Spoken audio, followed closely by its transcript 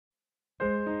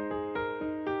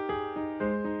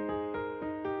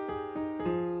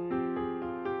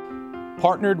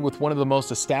Partnered with one of the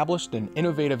most established and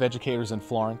innovative educators in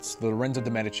Florence, the Lorenzo de'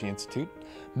 Medici Institute,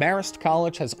 Marist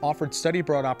College has offered study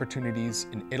abroad opportunities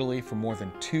in Italy for more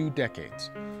than 2 decades.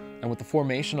 And with the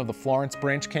formation of the Florence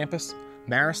branch campus,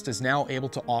 Marist is now able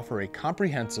to offer a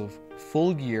comprehensive,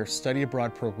 full-year study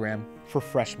abroad program for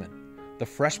freshmen. The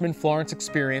Freshman Florence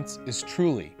experience is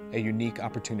truly a unique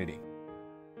opportunity.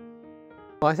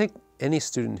 Well, I think any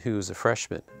student who's a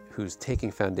freshman who's taking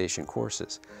foundation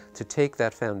courses, to take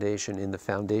that foundation in the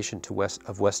foundation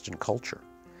of Western culture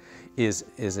is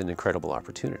an incredible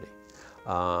opportunity.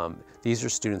 These are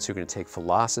students who are going to take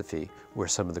philosophy where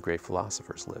some of the great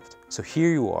philosophers lived. So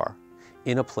here you are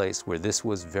in a place where this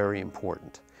was very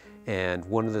important. And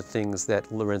one of the things that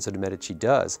Lorenzo de' Medici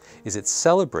does is it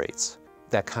celebrates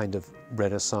that kind of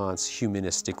Renaissance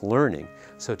humanistic learning.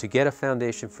 So to get a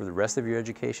foundation for the rest of your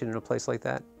education in a place like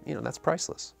that, that's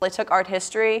priceless. I took art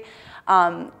history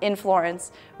in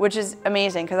Florence, which is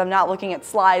amazing because I'm not looking at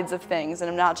slides of things and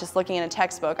I'm not just looking at a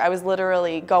textbook. I was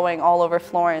literally going all over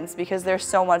Florence because there's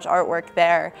so much artwork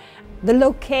there. The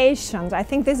locations, I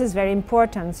think this is very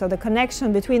important. So the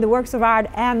connection between the works of art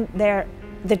and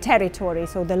the territory,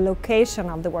 so the location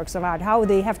of the works of art, how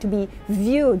they have to be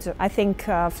viewed. I think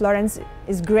Florence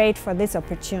is great for this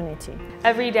opportunity.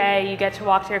 Every day you get to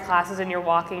walk to your classes and you're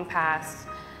walking past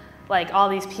like all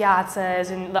these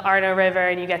piazzas and the Arno River,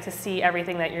 and you get to see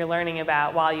everything that you're learning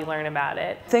about while you learn about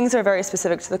it. Things are very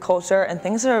specific to the culture and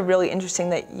things are really interesting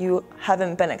that you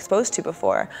haven't been exposed to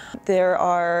before. There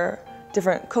are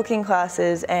different cooking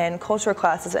classes and culture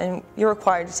classes, and you're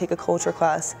required to take a culture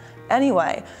class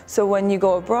anyway. So when you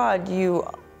go abroad, you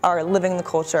are living the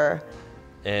culture.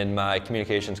 In my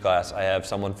communications class, I have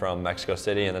someone from Mexico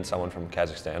City and then someone from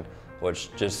Kazakhstan,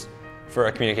 which just, for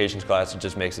a communications class, it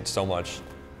just makes it so much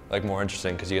more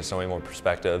interesting because you get so many more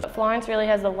perspectives. Florence really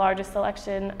has the largest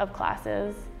selection of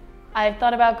classes. I've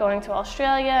thought about going to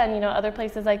Australia and other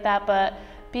places like that, but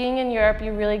being in Europe,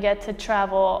 you really get to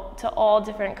travel to all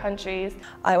different countries.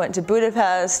 I went to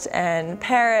Budapest and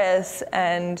Paris,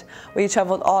 and we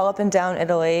traveled all up and down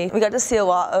Italy. We got to see a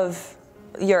lot of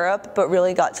Europe, but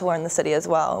really got to learn the city as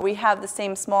well. We have the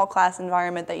same small class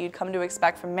environment that you'd come to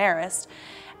expect from Marist,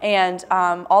 and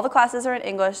all the classes are in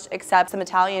English except some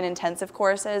Italian intensive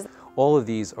courses. All of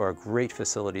these are great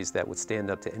facilities that would stand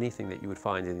up to anything that you would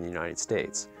find in the United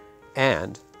States.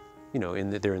 And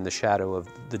they're in the shadow of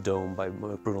the dome by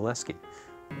Brunelleschi.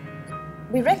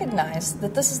 We recognize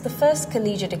that this is the first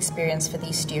collegiate experience for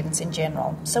these students in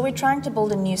general, so we're trying to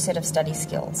build a new set of study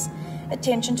skills,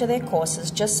 attention to their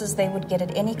courses just as they would get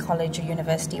at any college or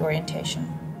university orientation.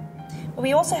 But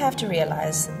we also have to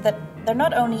realize that they're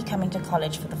not only coming to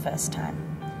college for the first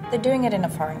time, they're doing it in a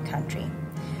foreign country.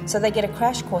 So they get a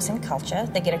crash course in culture,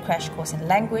 they get a crash course in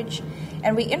language,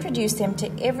 and we introduce them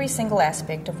to every single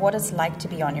aspect of what it's like to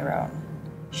be on your own.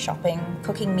 Shopping,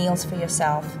 cooking meals for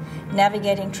yourself,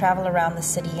 navigating travel around the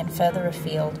city and further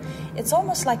afield. It's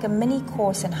almost like a mini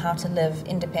course in how to live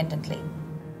independently.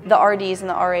 The RDs and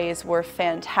the RAs were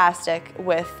fantastic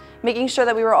with making sure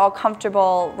that we were all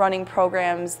comfortable running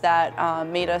programs that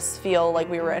made us feel like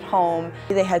we were at home.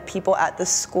 They had people at the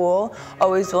school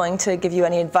always willing to give you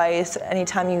any advice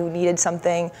anytime you needed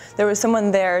something. There was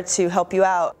someone there to help you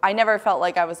out. I never felt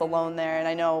like I was alone there, and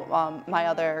I know my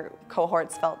other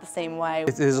cohorts felt the same way.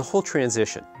 There's a whole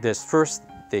transition. There's first,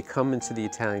 they come into the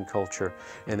Italian culture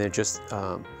and they're just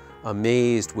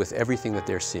amazed with everything that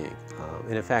they're seeing.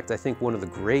 And in fact, I think one of the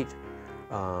great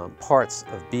parts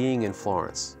of being in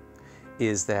Florence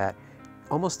is that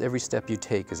almost every step you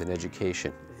take is an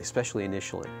education, especially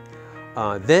initially.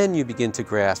 Then you begin to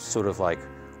grasp sort of like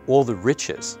all the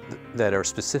riches that are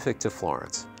specific to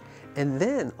Florence. And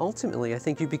then ultimately, I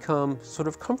think you become sort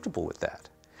of comfortable with that.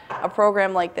 A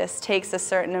program like this takes a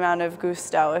certain amount of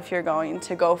gusto if you're going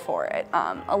to go for it.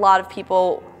 A lot of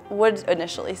people would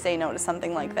initially say no to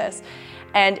something like this.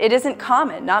 And it isn't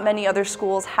common. Not many other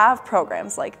schools have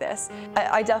programs like this.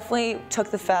 I definitely took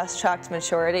the fast track to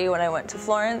maturity when I went to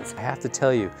Florence. I have to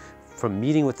tell you, from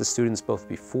meeting with the students both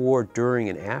before, during,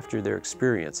 and after their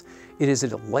experience, it is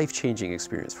a life-changing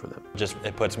experience for them.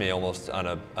 It puts me almost on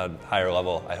a higher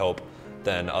level, I hope,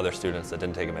 than other students that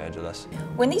didn't take advantage of this.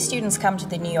 When these students come to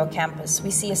the New York campus,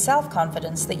 we see a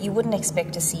self-confidence that you wouldn't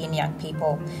expect to see in young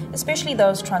people, especially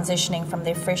those transitioning from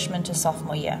their freshman to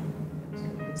sophomore year.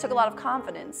 It took a lot of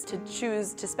confidence to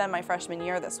choose to spend my freshman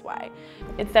year this way.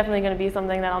 It's definitely going to be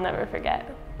something that I'll never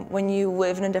forget. When you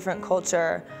live in a different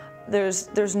culture,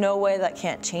 there's no way that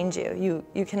can't change you.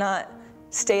 You cannot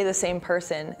stay the same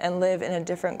person and live in a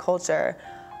different culture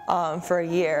for a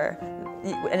year.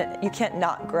 You can't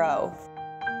not grow.